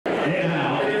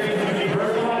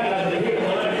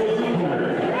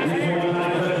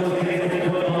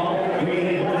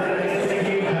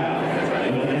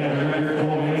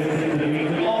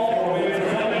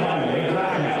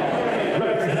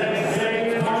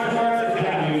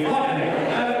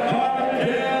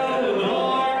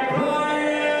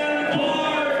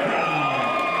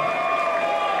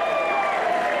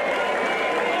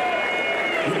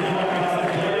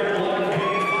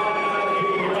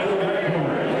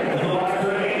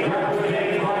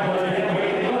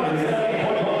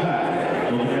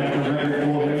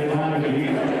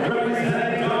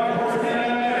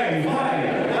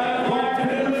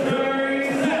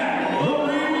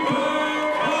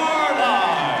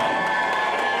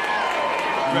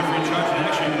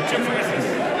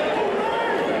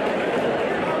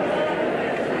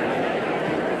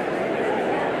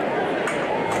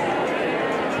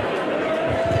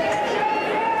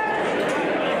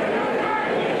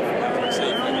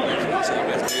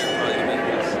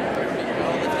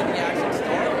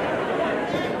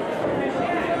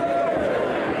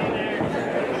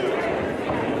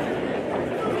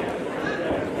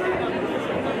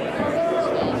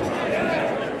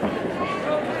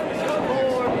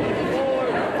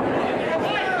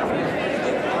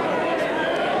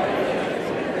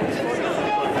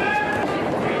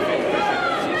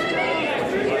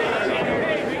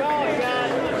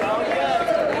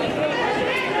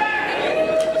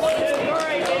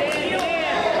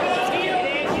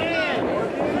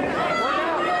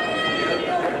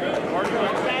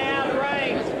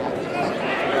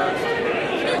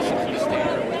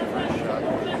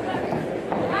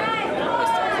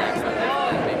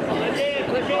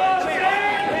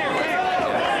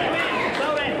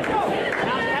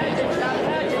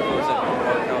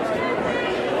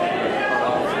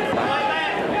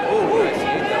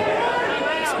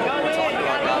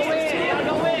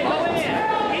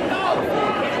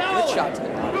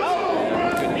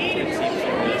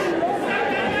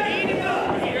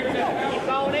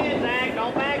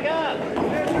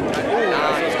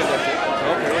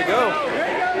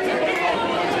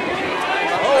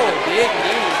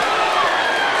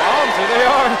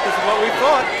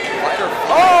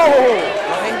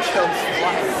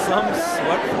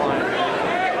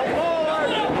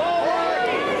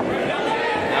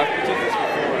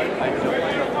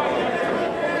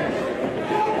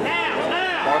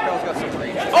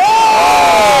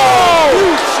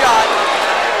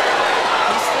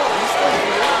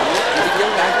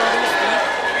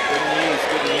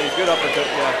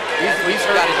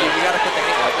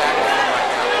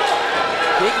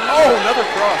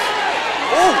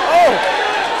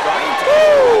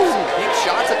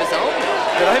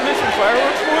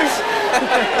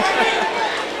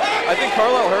I think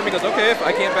Carlyle heard me, goes, okay, if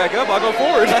I can't back up, I'll go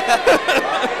forward. Right?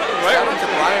 Shout out to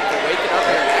Bryan for waking up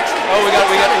here. Actually, oh,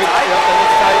 yep, that looks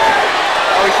tight.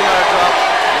 Oh, he came out of drop.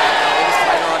 Yeah, it was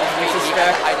tight on his feet. He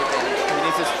got height advantage. He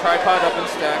needs his tripod up and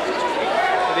stack.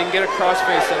 If he can get a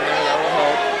crossface in there, that will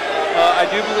help. I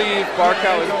do believe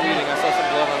Barkau is bleeding. I saw some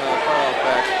blood on Carlyle's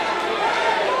back.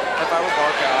 If I were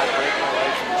Barkau, I'd break my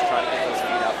legs and just try to get those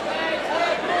feet out from underneath.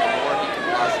 The more he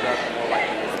can toss it up, the more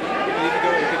likely it is. You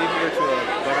could even go to a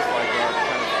butterfly guard and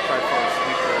kind of try for a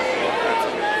sweep there as well. That's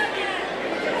it.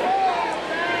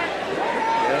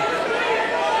 Yeah.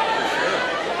 For sure.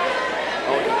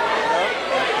 Oh, he pulled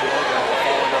up?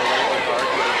 Followed our regular guard.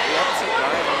 We haven't seen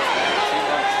Bryan on this match too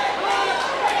much.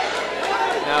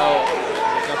 Now,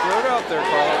 he's going to throw it out there,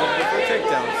 Carl. Then go for a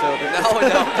takedown. So no.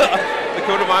 The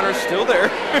code of honor is still there.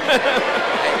 Hey,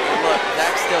 look,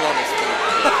 Zach's still on his feet.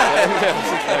 Yeah,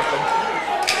 exactly.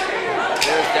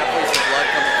 There's definitely some blood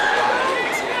coming from Bryan. You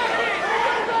can see it now.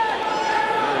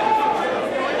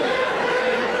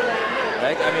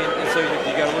 I mean, so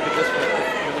you got to look at this one.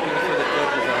 You're looking for the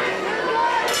judge's eyes.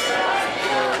 So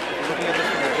you're looking at this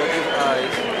from the judge's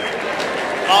eyes.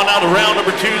 On now to round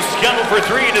number 2, scheduled for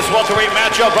 3 in this welterweight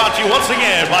matchup, brought to you once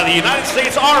again by the United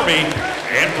States Army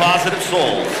and Positive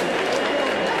Souls.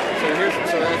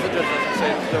 So as the judge was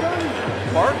saying, so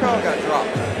Barkau got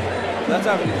dropped. That's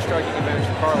obviously the striking advantage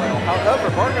for Carlyle.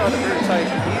 However, Barkau had a very tight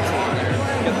lead team there.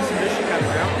 You got the submission kind of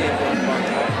ground game going for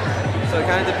Barkau. So it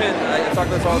kind of depends. I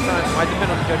talk about this all the time. It might depend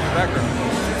on the judge's background.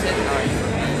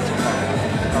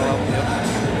 Carlyle, yep.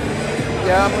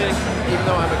 Yeah, I'm leaning. Even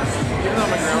though I'm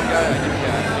a ground guy, I do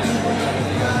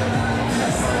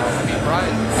I mean,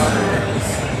 Bryan,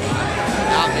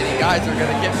 not many guys are going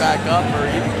to get back up or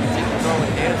even continue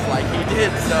throwing hands like he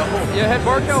did. So yeah, had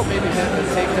Barkau maybe hit the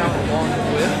takedown along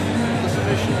with the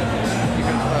submission, you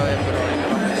could probably have put it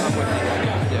on. I'm with you.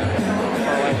 Yeah,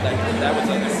 Carlyle, that was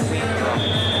a clean drop.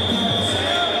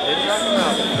 Didn't knock him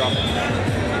out, but he dropped him.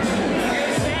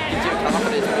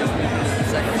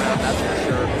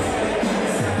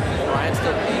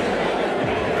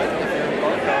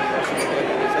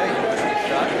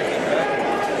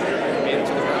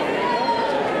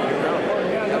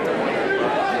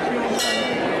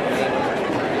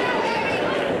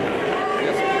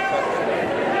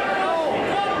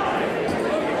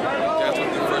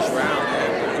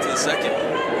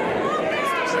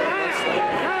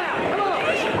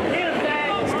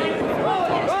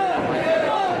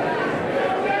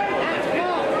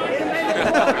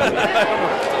 There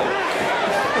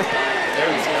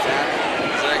he sees that.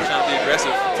 Zach trying to be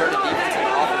aggressive. Turn the defense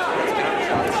into offense with those counter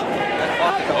shots. That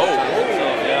blocked a couple times. So,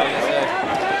 yeah, like I said.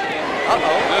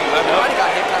 Bryan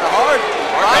got hit kind of hard.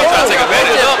 Bryan trying to take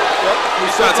advantage. Yep.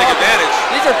 He's trying to take advantage.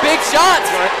 These are big shots.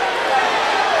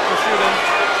 For shooting.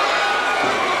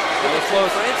 It was close.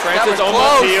 Francis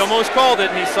he almost called it,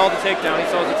 and he saw the takedown.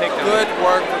 Good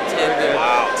work from Tim.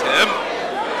 Wow, Tim.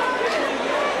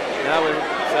 Now we're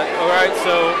set. All right,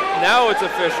 so now it's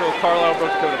official. Carlyle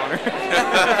broke the code of honor.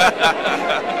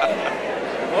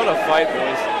 What a fight,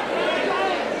 boys.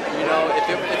 You know, if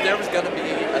there was going to be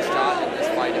a shot in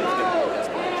this fight, it was going to be this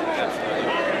one. Absolutely.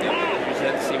 Yep. We just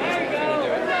had to see which one was going to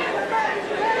do it.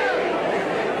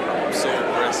 I'm so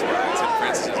impressed by Tim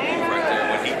Francis' move right there.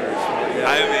 When he,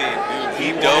 I mean, dude, he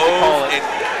wanted to dove call it. and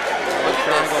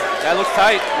That looks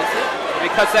tight. If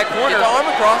he cuts that corner. Get the arm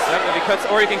across. Yep, if he cuts,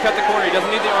 or he can cut the corner. He doesn't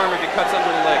need the arm if he cuts under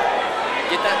the leg.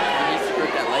 Get that. He needs to grip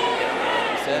that leg again.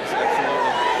 He said. Absolutely.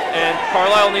 And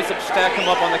Carlyle needs to stack him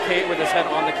up on the cage with his head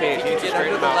on the cage. He needs to get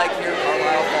straighten under him the out. leg here.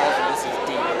 Carlyle falls, and this is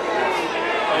deep.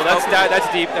 Oh, that's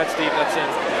deep. That's deep. That's in.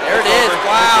 There it is.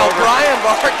 Wow. Bryan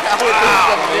Barkau with the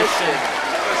submission.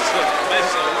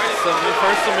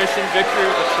 First submission victory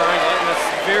with the triangle. And that's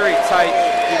very tight,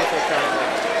 beautiful triangle.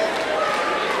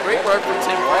 Great work from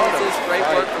Tim Francis. Great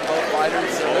work from both fighters.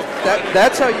 So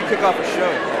That's how you kick off a show.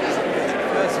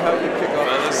 That's how you kick off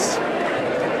fellas,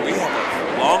 we have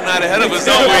a long night ahead of us,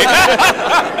 don't we?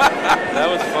 That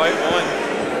was fight one.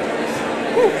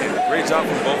 Great job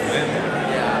from both men.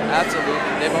 yeah, absolutely.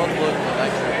 They both look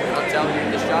electric. I'm telling you,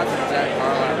 the shots from Zach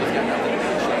Carlyle, he's got nothing to show.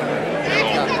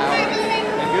 He's got power.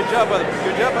 And good job by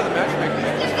the matchmakers.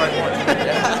 That's fight one.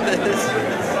 Yeah, This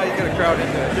is how you get a crowd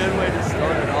into it. good way to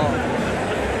start it off.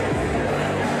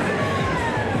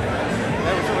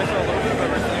 Yeah, we saw a little bit of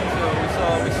everything. So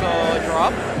we saw a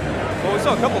drop. Well, we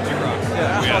saw a couple two-rocks.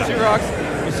 Yeah, we saw two-rocks.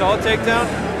 We saw a takedown.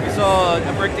 We saw a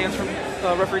breakdance from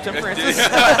referee Tim Francis.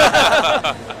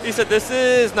 He said, "This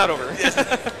is not over."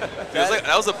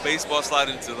 That was a baseball slide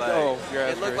into like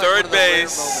It looked like third one of the rare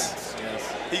base. moments.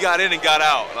 Yes. He got in and got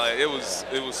out. Like it was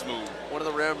smooth. One of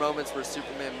the rare moments where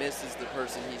Superman misses the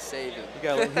person he's saving. He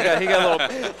got a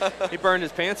little. He burned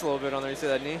his pants a little bit on there. You see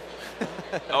that knee?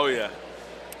 Oh yeah.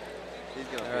 He's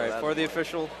gonna All feel right, that for the one.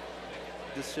 official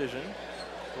decision,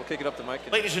 we'll kick it up to Mike.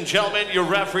 Ladies and gentlemen, your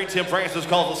referee, Tim Francis,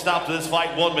 called a stop to this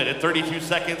fight. 1 minute, 32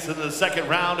 seconds into the second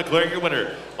round, declaring your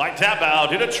winner. By tap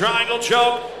out in a triangle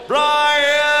choke,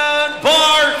 Bryan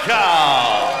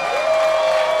Barkau.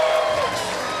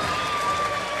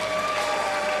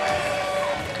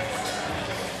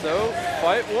 So,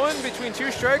 fight one between two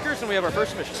strikers, and we have our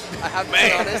first submission. I have to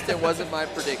be honest, it wasn't my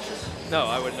prediction. No,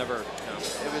 I would never. No.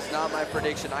 It was not my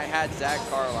prediction. I had Zach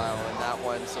Carlyle in that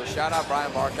one. So shout out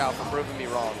Bryan Barkau for proving me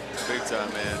wrong. Big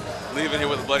time, man. Leaving here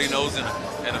with a bloody nose and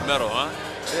a medal, huh?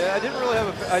 Yeah, I didn't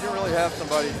really have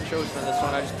somebody chosen in this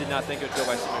one. I just did not think it would go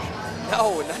by submission.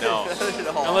 No, not at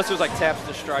all. Unless it was like taps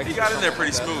to strike. He got in there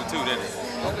pretty smooth too, didn't he?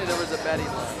 Only there was a betting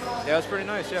line. Yeah, it was pretty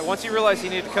nice. Yeah, once he realized he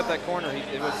needed to cut that corner,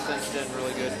 it was cinched in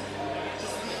really good. So.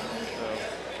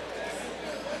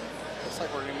 Looks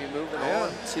like we're going to be moving Yeah.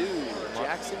 on to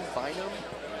Jackson Bynum